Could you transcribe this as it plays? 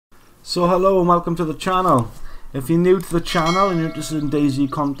So hello and welcome to the channel. If you're new to the channel and you're interested in DayZ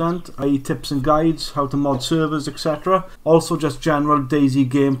content, i.e. tips and guides, how to mod servers, etc., also just general DayZ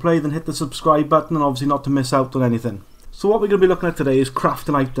gameplay, then hit the subscribe button and obviously not to miss out on anything. So what we're going to be looking at today is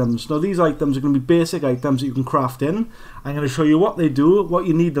crafting items. Now these items are going to be basic items that you can craft in. I'm going to show you what they do, what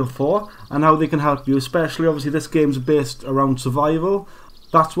you need them for, and how they can help you, especially obviously this game's based around survival.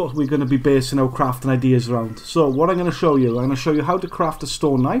 That's what we're going to be basing our crafting ideas around. So what I'm going to show you, how to craft a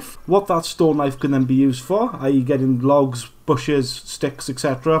stone knife, what that stone knife can then be used for, i.e. getting logs, bushes, sticks,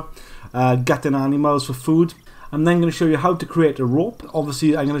 etc., gutting animals for food. I'm then going to show you how to create a rope.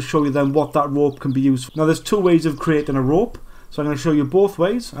 Obviously I'm going to show you then what that rope can be used for. Now there's two ways of creating a rope. So I'm going to show you both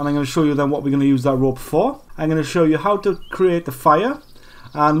ways, and I'm going to show you then what we're going to use that rope for. I'm going to show you how to create the fire,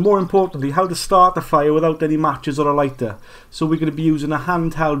 and more importantly how to start the fire without any matches or a lighter. So we're going to be using a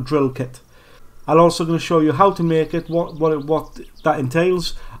handheld drill kit. I'm also going to show you how to make it, what that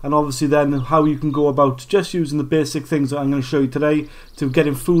entails, and obviously then how you can go about just using the basic things that I'm going to show you today to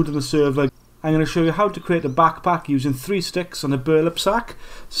getting food in the server. I'm going to show you how to create a backpack using 3 sticks and a burlap sack.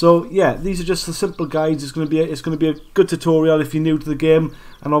 So yeah, these are just the simple guides. It's going to be a good tutorial if you're new to the game,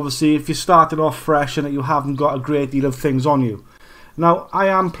 and obviously if you're starting off fresh and that you haven't got a great deal of things on you. Now I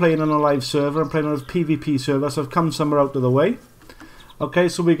am playing on a live server. I'm playing on a PvP server, so I've come somewhere out of the way. Okay,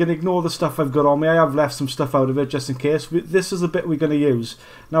 so we can ignore the stuff I've got on me. I have left some stuff out of it just in case. This is the bit we're going to use.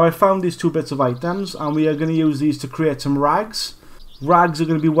 Now I found these 2 bits of items, and we are going to use these to create some rags. Rags are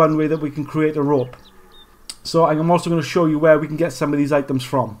going to be one way that we can create a rope. So I'm also going to show you where we can get some of these items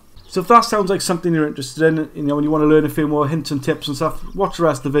from. So if that sounds like something you're interested in, and you want to learn a few more hints and tips and stuff, watch the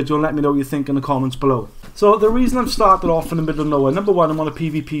rest of the video and let me know what you think in the comments below. So the reason I've started off in the middle of nowhere, number one, I'm on a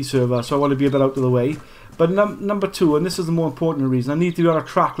PvP server, so I want to be a bit out of the way. But number two, and this is the more important reason, I need to be on a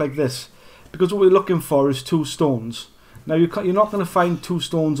track like this, because what we're looking for is 2 stones. Now you're not going to find 2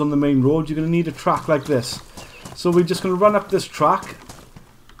 stones on the main road. You're going to need a track like this. So we're just going to run up this track,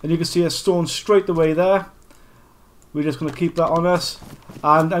 and you can see a stone straight away there. We're just going to keep that on us,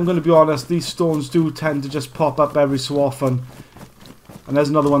 and I'm going to be honest, these stones do tend to just pop up every so often. And there's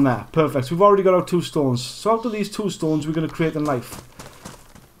another one there. Perfect. So we've already got our 2 stones. So out of these 2 stones we're going to create a knife.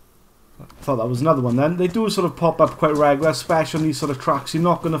 I thought that was another one then. They do sort of pop up quite regular, especially on these sort of tracks. You're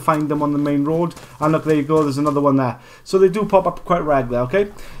not going to find them on the main road. And look, there you go, there's another one there. So they do pop up quite regular,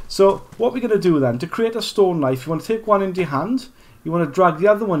 okay? So what we're going to do then, to create a stone knife, you want to take one into your hand, you want to drag the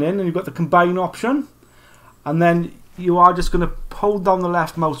other one in, and you've got the combine option, and then you are just going to hold down the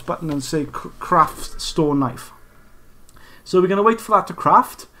left mouse button and say craft stone knife. So we're going to wait for that to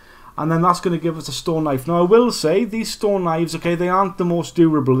craft, and then that's going to give us a stone knife. Now I will say, these stone knives, okay, they aren't the most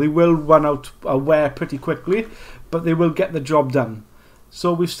durable. They will run out of wear pretty quickly, but they will get the job done.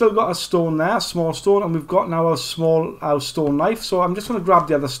 So we've still got a stone there, a small stone, and we've got now our stone knife. So I'm just going to grab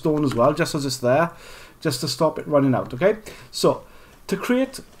the other stone as well, just as it's there, just to stop it running out, okay? So to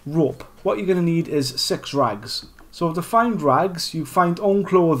create rope, what you're going to need is 6 rags. So to find rags, you find old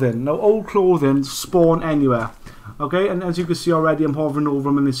clothing. Now old clothing spawn anywhere. Okay, and as you can see already, I'm hovering over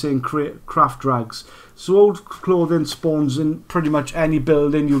them and they're saying craft rags. So old clothing spawns in pretty much any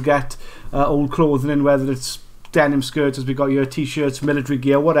building. You get old clothing in, whether it's denim skirts, as we got here, t-shirts, military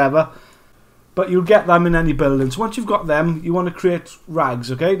gear, whatever. But you'll get them in any building. So once you've got them, you want to create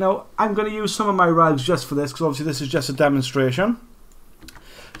rags, okay? Now, I'm going to use some of my rags just for this, because obviously this is just a demonstration.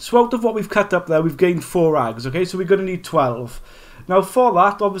 So out of what we've cut up there, we've gained 4 rags, okay? So we're going to need 12. Now for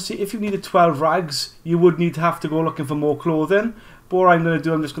that, obviously, if you needed 12 rags, you would need to have to go looking for more clothing. But what I'm going to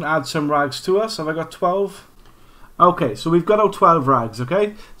do, I'm just going to add some rags to us. Have I got 12? Okay, so we've got our 12 rags,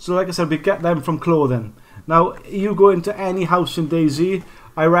 okay? So like I said, we get them from clothing. Now, you go into any house in DayZ,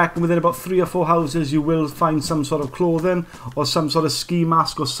 I reckon within about 3 or 4 houses you will find some sort of clothing or some sort of ski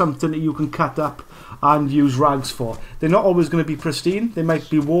mask or something that you can cut up and use rags for. They're not always going to be pristine. They might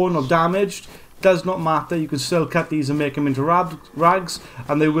be worn or damaged. Does not matter. You can still cut these and make them into rags,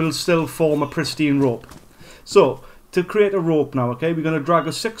 and they will still form a pristine rope. So to create a rope now, okay, we're going to drag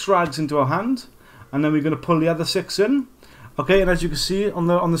our 6 rags into our hand, and then we're going to pull the other 6 in. Okay, and as you can see on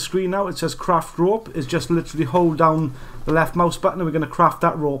the screen now, it says craft rope. It's just literally hold down the left mouse button and we're going to craft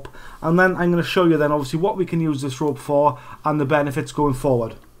that rope. And then I'm going to show you then obviously what we can use this rope for and the benefits going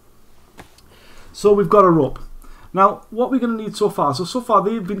forward. So we've got a rope. Now, what we're going to need so far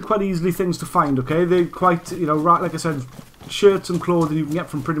they've been quite easily things to find, okay? They're quite, you know, like I said, shirts and clothing you can get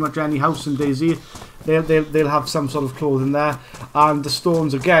from pretty much any house in DayZ. They'll have some sort of clothing there. And the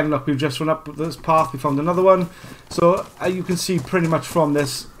stones, again, look, we've just run up this path, we found another one. So you can see pretty much from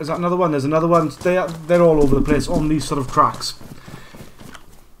this, is that another one? There's another one. They're all over the place on these sort of tracks.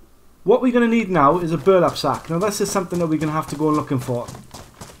 What we're going to need now is a burlap sack. Now this is something that we're going to have to go looking for.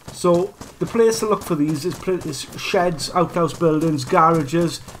 So the place to look for these is sheds, outhouse buildings,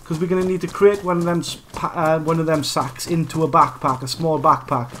 garages, because we're going to need to create one of them sacks into a backpack, a small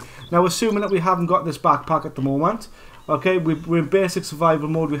backpack. Now, assuming that we haven't got this backpack at the moment, okay, we're in basic survival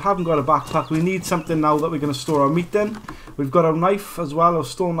mode, we haven't got a backpack, we need something now that we're going to store our meat in. We've got our knife as well, our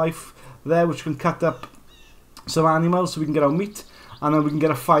stone knife there, which can cut up some animals so we can get our meat. And then we can get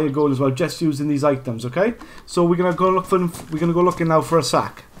a fire going as well, just using these items, okay? So we're gonna go looking now for a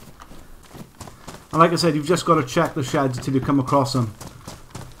sack. And like I said, you've just got to check the sheds until you come across them.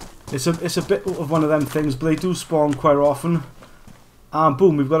 It's a bit of one of them things, but they do spawn quite often. And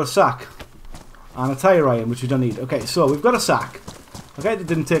boom, we've got a sack and a tire iron, which we don't need. Okay, so we've got a sack. Okay, that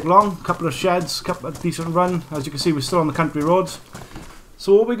didn't take long. Couple of sheds, couple of decent run. As you can see, we're still on the country roads.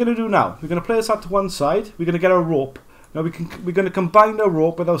 So what we're gonna do now? We're gonna place that to one side. We're gonna get our rope. Now we're going to combine our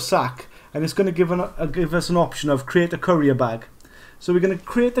rope with our sack, and it's going to give us an option of create a courier bag. So we're going to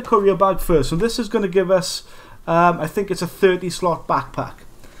create the courier bag first. So this is going to give us, I think it's a 30 slot backpack.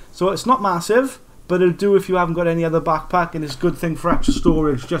 So it's not massive, but it'll do if you haven't got any other backpack, and it's a good thing for extra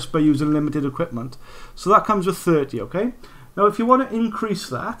storage just by using limited equipment. So that comes with 30, okay? Now if you want to increase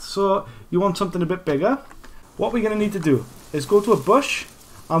that, so you want something a bit bigger, what we're going to need to do is go to a bush,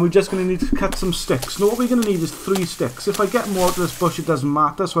 and we're just going to need to cut some sticks. Now what we're going to need is 3 sticks. If I get more out of this bush, it doesn't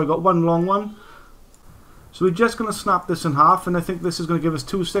matter. So I got one long one. So we're just going to snap this in half, and I think this is going to give us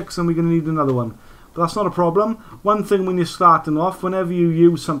 2 sticks, and we're going to need another one. But that's not a problem. One thing when you're starting off, whenever you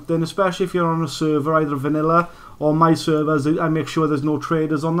use something, especially if you're on a server, either vanilla or my servers, I make sure there's no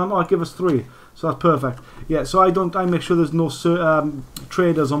traders on them. Oh, give us 3. So that's perfect. Yeah, so I make sure there's no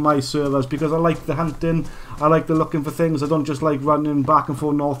traders on my servers, because I like the hunting, I like the looking for things. I don't just like running back and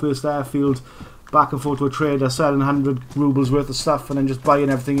forth Northwest Airfield, back and forth to a trader, selling 100 rubles worth of stuff and then just buying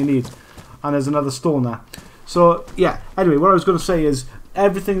everything you need. And there's another stone there. So yeah, anyway, what I was going to say is,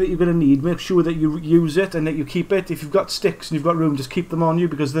 everything that you're going to need, make sure that you use it and that you keep it. If you've got sticks and you've got room, just keep them on you,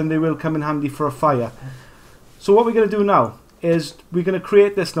 because then they will come in handy for a fire. So what we're going to do now is we're going to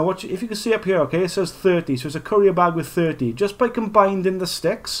create this now. If you can see up here, okay, it says 30, so it's a courier bag with 30. Just by combining the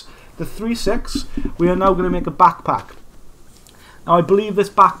sticks, the 3 sticks, we are now going to make a backpack. Now I believe this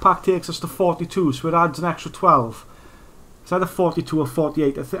backpack takes us to 42, so it adds an extra 12. It's either 42 or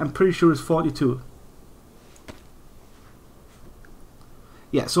 48. I'm pretty sure it's 42.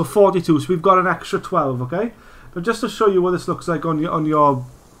 Yeah, so 42, so we've got an extra 12, okay? But just to show you what this looks like on your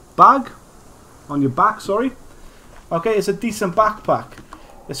back, sorry. Okay, it's a decent backpack,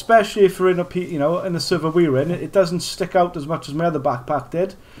 especially if you're in in the server we're in. It doesn't stick out as much as my other backpack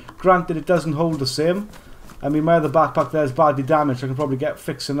did. Granted, it doesn't hold the same. I mean, my other backpack there is badly damaged. I can probably get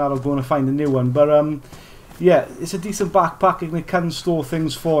fixing that or go and find a new one. But yeah, it's a decent backpack and it can store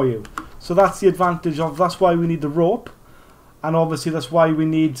things for you. So that's the advantage of. That's why we need the rope, and obviously that's why we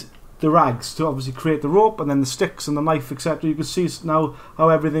need the rags to obviously create the rope, and then the sticks and the knife, etc. You can see now how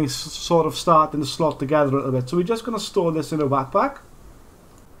everything's sort of starting to slot together a little bit. So we're just going to store this in a backpack.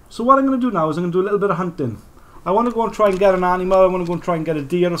 So what I'm going to do now is I'm going to do a little bit of hunting. I want to go and try and get an animal. I want to go and try and get a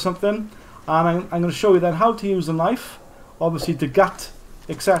deer or something. And I'm going to show you then how to use the knife, obviously to gut,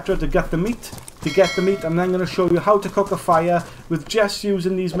 etc., to get the meat, and then I'm going to show you how to cook a fire with just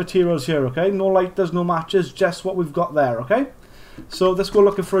using these materials here, okay? No lighters, no matches, just what we've got there, okay? So let's go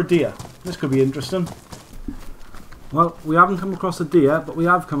looking for a deer. This could be interesting. Well, we haven't come across a deer, but we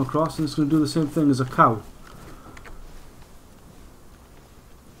have come across, and it's going to do the same thing as a cow.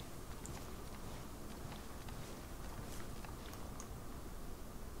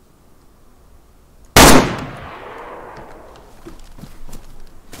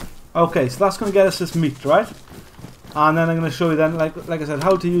 Okay, so that's going to get us this meat, right? And then I'm going to show you then, like I said,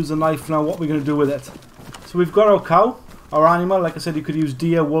 how to use the knife now, what we're going to do with it. So we've got our cow, our animal. Like I said, you could use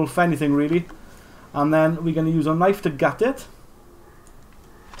deer, wolf, anything really. And then we're going to use our knife to gut it.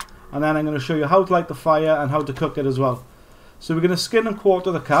 And then I'm going to show you how to light the fire and how to cook it as well. So we're going to skin and quarter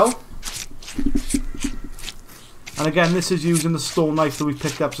the cow. And again, this is using the stone knife that we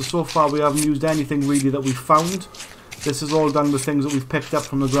picked up. So far we haven't used anything really that we've found. This is all done with things that we've picked up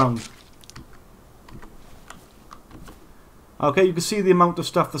from the ground. Okay, you can see the amount of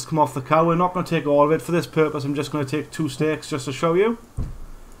stuff that's come off the cow. We're not going to take all of it. For this purpose, I'm just going to take 2 steaks just to show you.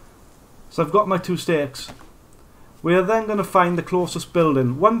 So I've got my 2 steaks. We are then going to find the closest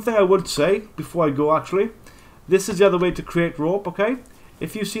building. One thing I would say, before I go actually, this is the other way to create rope, okay?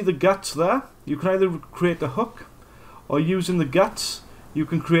 If you see the guts there, you can either create a hook, or using the guts, you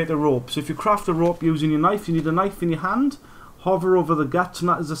can create a rope. So if you craft a rope using your knife, you need a knife in your hand, hover over the guts, and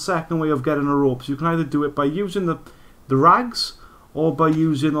that is the second way of getting a rope. So you can either do it by using the rags, or by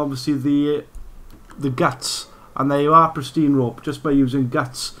using obviously the guts. And there you are, pristine rope, just by using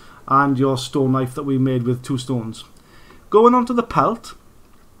guts and your stone knife that we made with 2 stones. Going on to the pelt.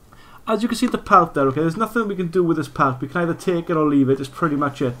 As you can see the pelt there, okay, there's nothing we can do with this pelt. We can either take it or leave it, it's pretty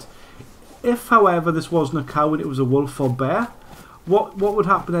much it. If, however, this wasn't a cow and it was a wolf or bear, what would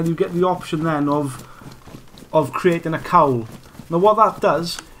happen then? You get the option then of creating a cowl. Now what that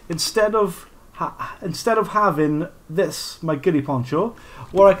does, instead of having this, my ghillie poncho,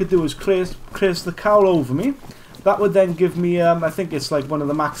 what I could do is place the cowl over me. That would then give me, I think it's like one of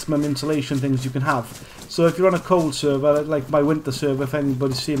the maximum insulation things you can have. So if you're on a cold server, like my winter server, if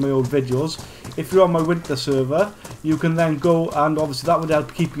anybody's seen my old videos, if you're on my winter server, you can then go, and obviously that would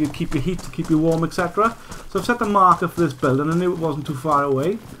help keep your heat, keep you warm, etc. So I've set the marker for this building. I knew it wasn't too far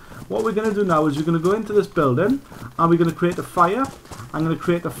away. What we're going to do now is we're going to go into this building and we're going to create a fire. I'm going to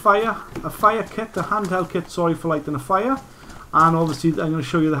create a fire kit, a handheld kit, sorry, for lighting a fire. And obviously I'm going to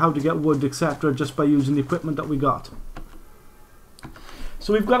show you how to get wood, etc. just by using the equipment that we got.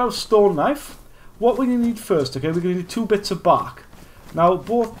 So we've got our stone knife. What we're going to need first, okay, we're going to need 2 bits of bark. Now,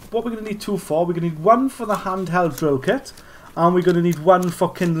 what we're going to need 2 for, we're going to need 1 for the handheld drill kit, and we're going to need 1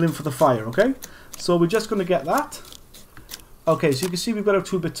 for kindling for the fire, okay? So we're just going to get that. Okay, so you can see we've got our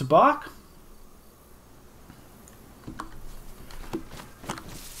 2 bits of bark.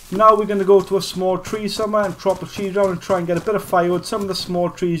 Now we're going to go to a small tree somewhere and chop a tree down and try and get a bit of firewood. Some of the small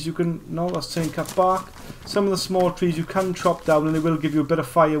trees you can, no, that's saying cut bark. Some of the small trees you can chop down and it will give you a bit of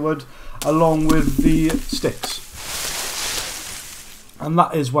firewood along with the sticks. And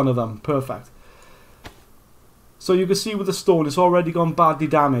that is one of them, perfect. So you can see with the stone it's already gone badly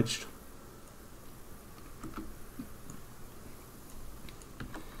damaged.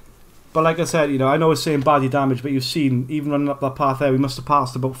 But like I said, you know, I know it's saying badly damaged, but you've seen, even running up that path there, we must have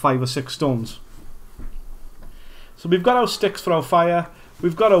passed about 5 or 6 stones. So we've got our sticks for our fire,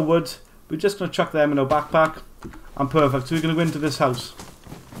 we've got our wood, we're just going to chuck them in our backpack, and perfect. So we're going to go into this house.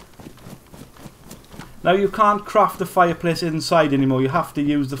 Now you can't craft the fireplace inside anymore, you have to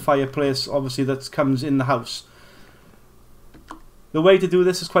use the fireplace, obviously, that comes in the house. The way to do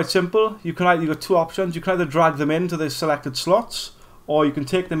this is quite simple. You've got 2 options. You can either drag them into the selected slots, or you can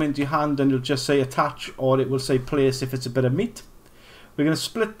take them into your hand and it'll just say attach, or it will say place if it's a bit of meat. We're going to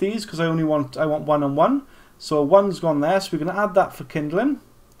split these because I want 1 and 1. So 1's gone there, so we're going to add that for kindling.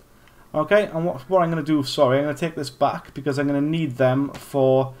 Okay, and what I'm going to do, sorry, I'm going to take this back because I'm going to need them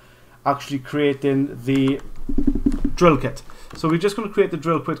for actually creating the drill kit. So we're just going to create the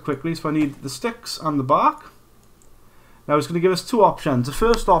drill kit quickly. So I need the sticks and the bark. Now it's going to give us 2 options. The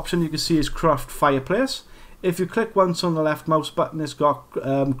first option you can see is craft fireplace. If you click once on the left mouse button, it's got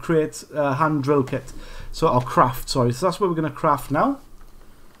create hand drill kit. So, or craft, sorry. So that's what we're going to craft now.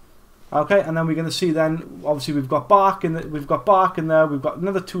 Okay, and then we're going to see then, obviously we've got bark in there, we've got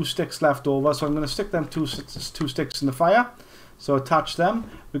another 2 sticks left over. So I'm going to stick them 2 sticks in the fire. So attach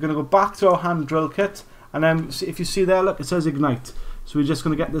them. We're going to go back to our hand drill kit, and then if you see there, look, it says ignite. So we're just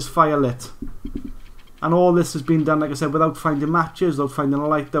going to get this fire lit. And all this has been done, like I said, without finding matches, without finding a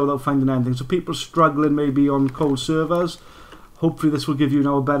lighter, without finding anything. So people struggling maybe on cold servers, hopefully this will give you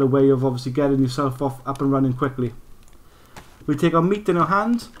now a better way of obviously getting yourself up and running quickly. We take our meat in our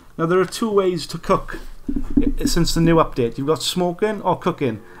hand. Now there are 2 ways to cook since the new update. You've got smoking or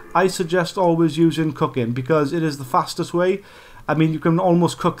cooking. I suggest always using cooking because it is the fastest way. I mean, you can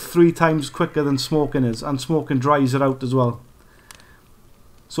almost cook 3 times quicker than smoking is, and smoking dries it out as well.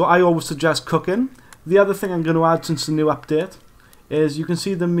 So I always suggest cooking. The other thing I'm going to add since the new update is you can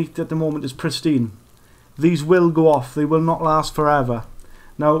see the meat at the moment is pristine. These will go off, they will not last forever.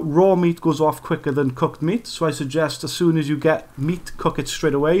 Now raw meat goes off quicker than cooked meat, so I suggest as soon as you get meat, cook it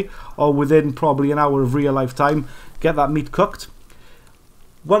straight away, or within probably an hour of real life time, get that meat cooked.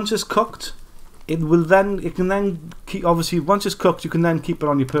 Once it's cooked, it can then keep, obviously once it's cooked you can then keep it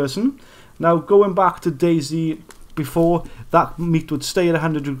on your person. Now going back to DayZ, before, that meat would stay at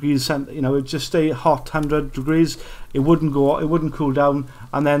 100 degrees, you know, it would just stay hot 100 degrees, it wouldn't cool down,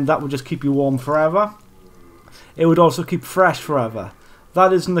 and then that would just keep you warm forever. It would also keep fresh forever.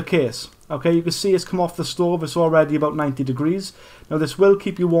 That isn't the case. Okay, you can see it's come off the stove, it's already about 90 degrees. Now this will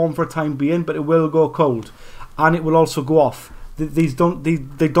keep you warm for a time being, but it will go cold, and it will also go off. They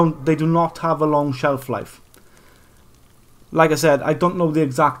do not have a long shelf life. Like I said, I don't know the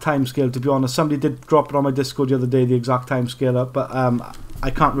exact time scale, to be honest. Somebody did drop it on my Discord the other day, the exact time scale up, but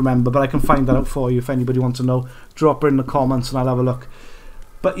I can't remember, but I can find that out for you if anybody wants to know. Drop it in the comments and I'll have a look.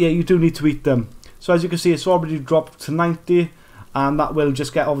 But yeah, you do need to eat them. So as you can see, it's already dropped to 90, and that will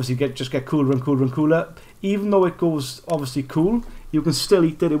just get cooler and cooler and cooler. Even though it goes obviously cool, you can still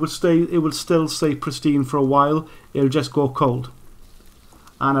eat it. It will still stay pristine for a while. It'll just go cold.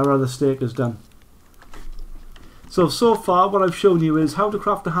 And our other steak is done. So far what I've shown you is how to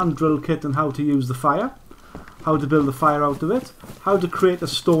craft a hand drill kit and how to use the fire, how to build the fire out of it, how to create a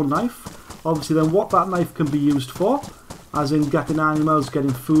stone knife, obviously then what that knife can be used for, as in getting animals,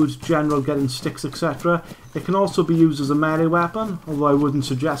 getting food, general, getting sticks, etc. It can also be used as a melee weapon, although I wouldn't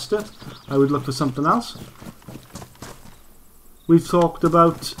suggest it. I would look for something else. We've talked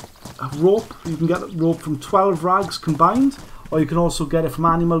about rope. You can get rope from 12 rags combined, or you can also get it from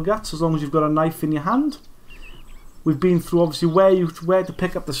animal guts as long as you've got a knife in your hand. We've been through obviously where to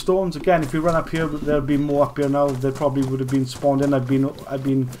pick up the stones. Again, if we run up here, there'll be more up here now. They probably would have been spawned in. I've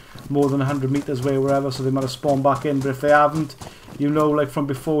been more than 100 meters away, wherever, so they might have spawned back in. But if they haven't, you know, like from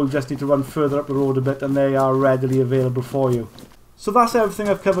before, you just need to run further up the road a bit, and they are readily available for you. So that's everything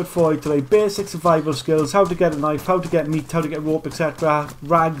I've covered for you today. Basic survival skills, how to get a knife, how to get meat, how to get rope, etc.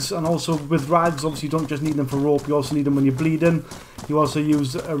 Rags, and also with rags, obviously you don't just need them for rope, you also need them when you're bleeding. You also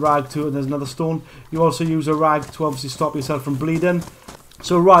use a rag too, and there's another stone. You also use a rag to obviously stop yourself from bleeding.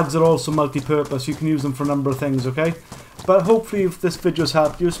 So rags are also multi-purpose, you can use them for a number of things, okay? But hopefully if this video's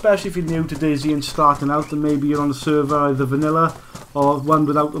helped you, especially if you're new to DayZ and starting out, and maybe you're on a server, either vanilla, or one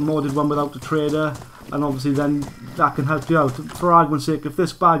without a modded, one without a trader, and obviously then that can help you out. For argument's sake, if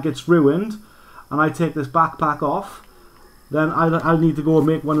this bag gets ruined and I take this backpack off, then I'll need to go and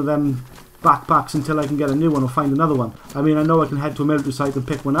make one of them backpacks until I can get a new one or find another one. I mean, I know I can head to a military site and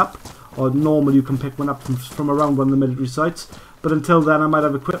pick one up, or normally you can pick one up from around one of the military sites, but until then I might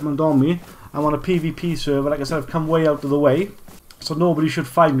have equipment on me. I'm on a PvP server. Like I said, I've come way out of the way, so nobody should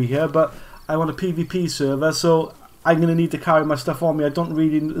find me here, but I'm on a PvP server, so I'm going to need to carry my stuff on me. I don't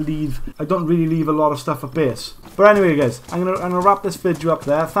really leave a lot of stuff at base. But anyway guys, I'm gonna wrap this video up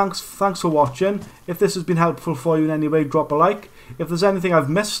there. Thanks for watching. If this has been helpful for you in any way, drop a like. If there's anything I've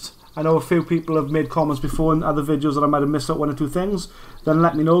missed, I know a few people have made comments before in other videos that I might have missed out one or two things, then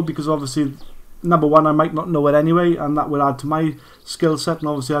let me know, because obviously number one, I might not know it anyway, and that will add to my skill set, and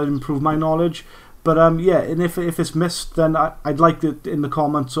obviously I'll improve my knowledge. But yeah, and if it's missed, then I'd like it in the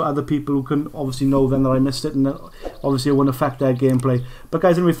comments so other people who can obviously know then that I missed it, and obviously it won't affect their gameplay. But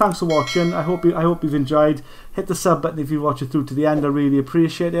guys, anyway, thanks for watching. I hope you've enjoyed. Hit the sub button if you watch it through to the end. I really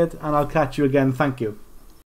appreciate it, and I'll catch you again. Thank you.